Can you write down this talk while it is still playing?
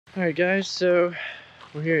Alright guys, so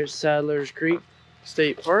we're here at Sadlers Creek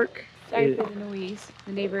State Park. Sorry for the noise.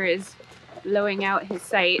 The neighbor is blowing out his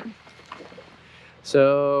site.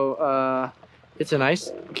 So it's a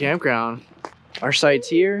nice campground. Our site's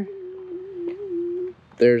here.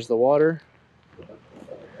 There's the water.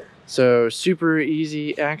 So super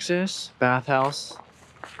easy access. Bathhouse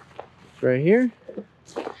right here.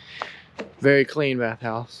 Very clean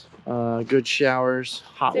bathhouse. Good showers,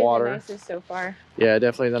 hot water. The nicest so far. Yeah,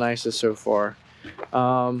 definitely the nicest so far.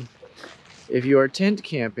 If you are tent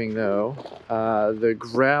camping though, the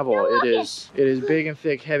gravel, it is big and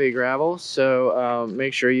thick, heavy gravel. So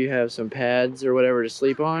make sure you have some pads or whatever to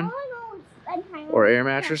sleep on, or air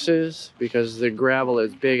mattresses, because the gravel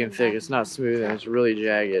is big and thick. It's not smooth and it's really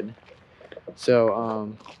jagged.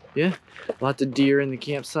 So yeah, lots of deer in the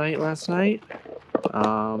campsite last night.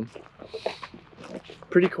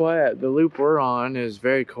 Pretty quiet. The loop we're on is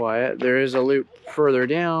very quiet. There is a loop further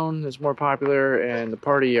down that's more popular in the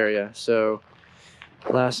party area. So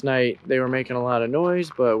last night they were making a lot of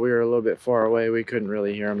noise, but we were a little bit far away. We couldn't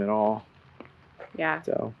really hear them at all. Yeah.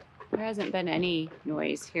 So there hasn't been any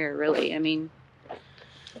noise here, really. I mean,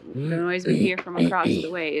 the noise we hear from across the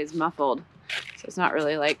way is muffled, so it's not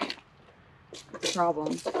really like a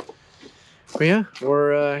problem. But yeah,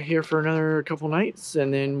 we're here for another couple nights,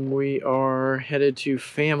 and then we are headed to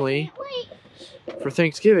family for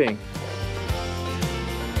Thanksgiving.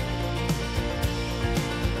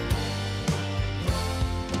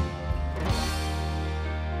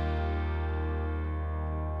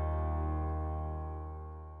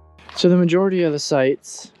 So the majority of the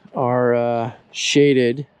sites are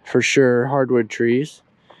shaded, for sure, hardwood trees.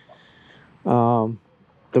 The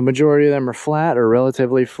majority of them are flat or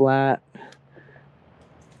relatively flat.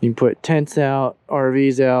 You can put tents out,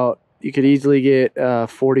 RVs out. You could easily get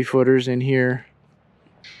 40 footers in here.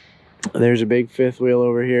 There's a big fifth wheel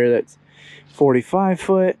over here that's 45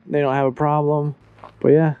 foot. They don't have a problem.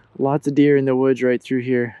 But yeah, lots of deer in the woods right through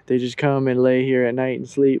here. They just come and lay here at night and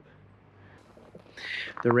sleep.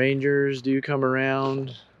 The rangers do come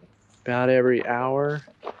around about every hour.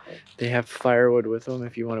 They have firewood with them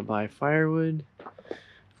if you want to buy firewood.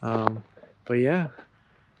 But yeah,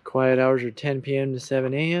 quiet hours are 10 p.m. to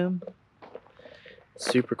 7 a.m.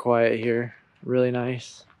 Super quiet here, really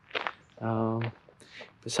nice.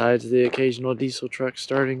 Besides the occasional diesel truck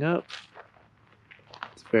starting up,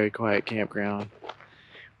 it's a very quiet campground.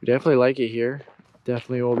 We definitely like it here.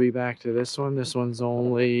 Definitely will be back to this one. This one's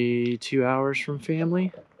only 2 hours from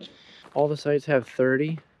family. All the sites have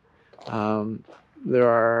 30. There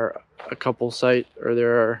are a couple sites, or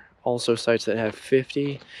there are also sites that have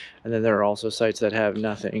 50, and then there are also sites that have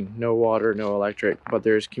nothing, no water, no electric, but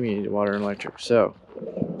there's community water and electric. So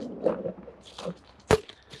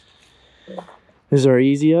this is our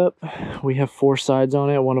easy up. We have 4 sides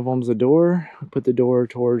on it. One of them's a door. We put the door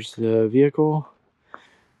towards the vehicle.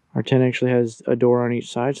 Our tent actually has a door on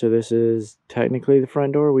each side, so this is technically the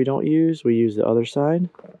front door we don't use. We use the other side.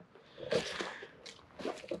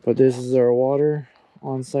 But this is our water,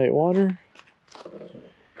 on-site water.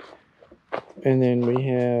 And then we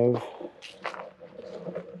have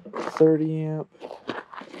 30 amp,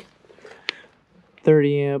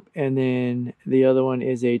 and then the other one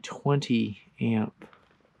is a 20 amp.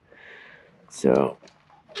 So,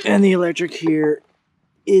 and the electric here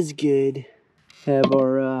is good. Have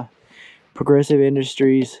our Progressive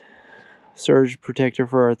Industries surge protector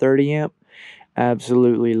for our 30 amp.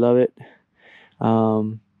 Absolutely love it.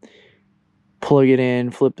 Plug it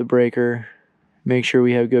in, flip the breaker, make sure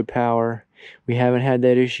we have good power. We haven't had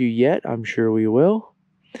that issue yet. I'm sure we will.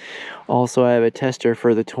 Also, I have a tester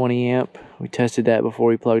for the 20 amp. We tested that before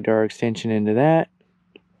we plugged our extension into that.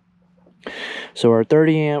 So our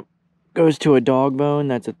 30 amp goes to a dog bone.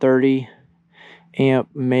 That's a 30 amp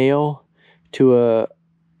male to a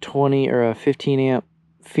 20 or a 15 amp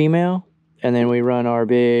female. And then we run our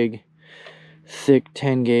big thick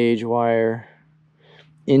 10 gauge wire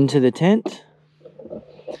into the tent.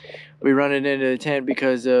 We run it into the tent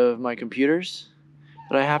because of my computers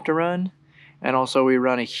that I have to run. And also we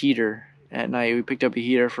run a heater at night. We picked up a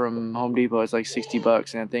heater from Home Depot. It's like 60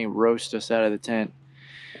 bucks, and that thing roasts us out of the tent.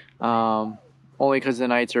 Only because the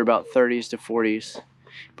nights are about 30s to 40s.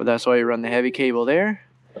 But that's why we run the heavy cable there.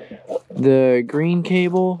 The green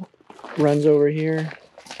cable runs over here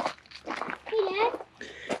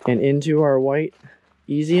and into our white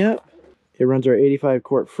Easy Up. It runs our 85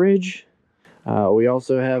 quart fridge. We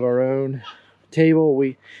also have our own table.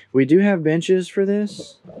 We do have benches for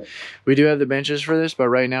this. We do have the benches for this, but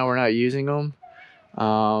right now we're not using them.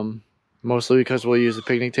 Mostly because we'll use the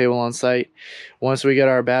picnic table on site. Once we get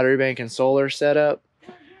our battery bank and solar set up,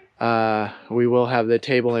 We will have the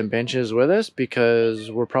table and benches with us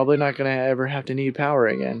because we're probably not going to ever have to need power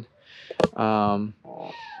again.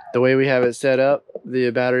 The way we have it set up, the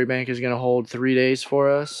battery bank is going to hold 3 days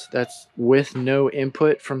for us. That's with no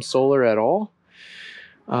input from solar at all.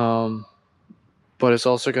 But it's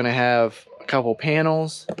also going to have a couple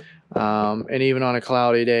panels, and even on a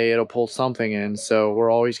cloudy day it'll pull something in, so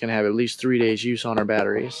we're always going to have at least 3 days use on our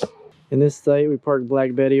batteries. In this site we parked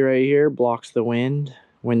Black Betty right here, blocks the wind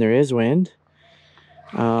when there is wind.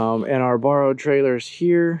 And our borrowed trailers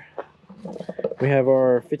here, we have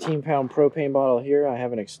our 15-pound propane bottle here. I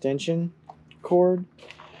have an extension cord,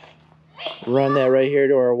 run that right here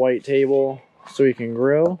to our white table so we can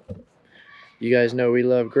grill. You guys know we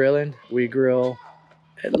love grilling. We grill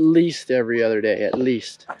at least every other day, at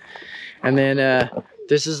least. And then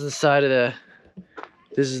this is the side of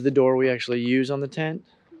this is the door we actually use on the tent.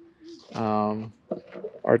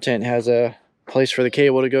 Our tent has a place for the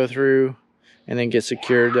cable to go through and then get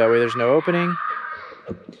secured, that way there's no opening.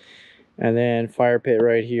 And then fire pit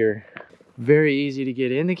right here. Very easy to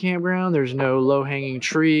get in the campground. There's no low-hanging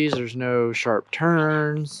trees, there's no sharp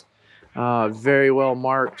turns. Very well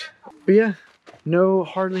marked. But yeah,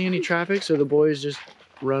 hardly any traffic, so the boys just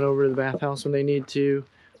run over to the bathhouse when they need to,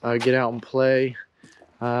 get out and play.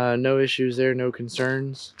 No issues there, no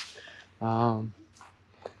concerns.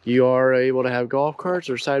 You are able to have golf carts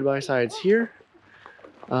or side-by-sides here,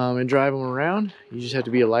 and drive them around. You just have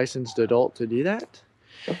to be a licensed adult to do that.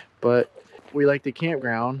 But we like the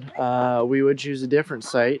campground. We would choose a different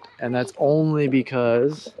site, and that's only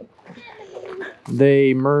because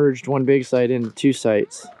they merged one big site into 2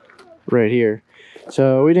 sites right here.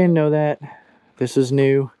 So we didn't know that. This is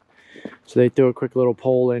new, so they threw a quick little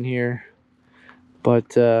poll in here.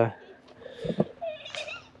 But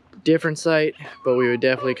different site, but we would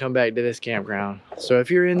definitely come back to this campground. So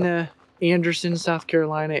if you're in the Anderson, South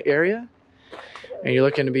Carolina area and you're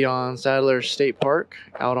looking to be on Sadlers State Park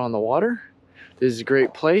out on the water, this is a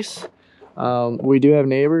great place. We do have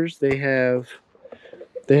neighbors. They have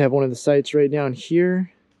one of the sites right down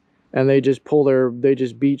here, and they just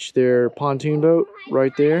beach their pontoon boat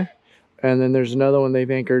right there. And then there's another one,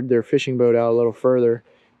 they've anchored their fishing boat out a little further,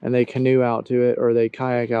 and they canoe out to it or they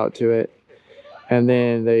kayak out to it, and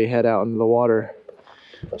then they head out into the water.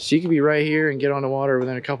 So you can be right here and get on the water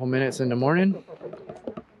within a couple minutes in the morning,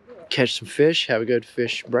 catch some fish, have a good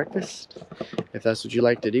fish breakfast if that's what you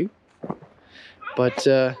like to do. But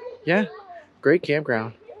yeah, great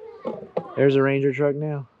campground. There's a Ranger truck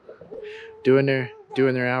now doing their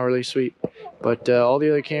hourly sweep. But all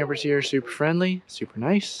the other campers here are super friendly, super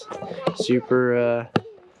nice, super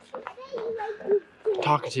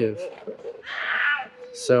talkative.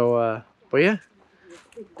 So but yeah,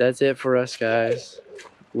 that's it for us, guys.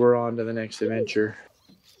 We're on to the next adventure.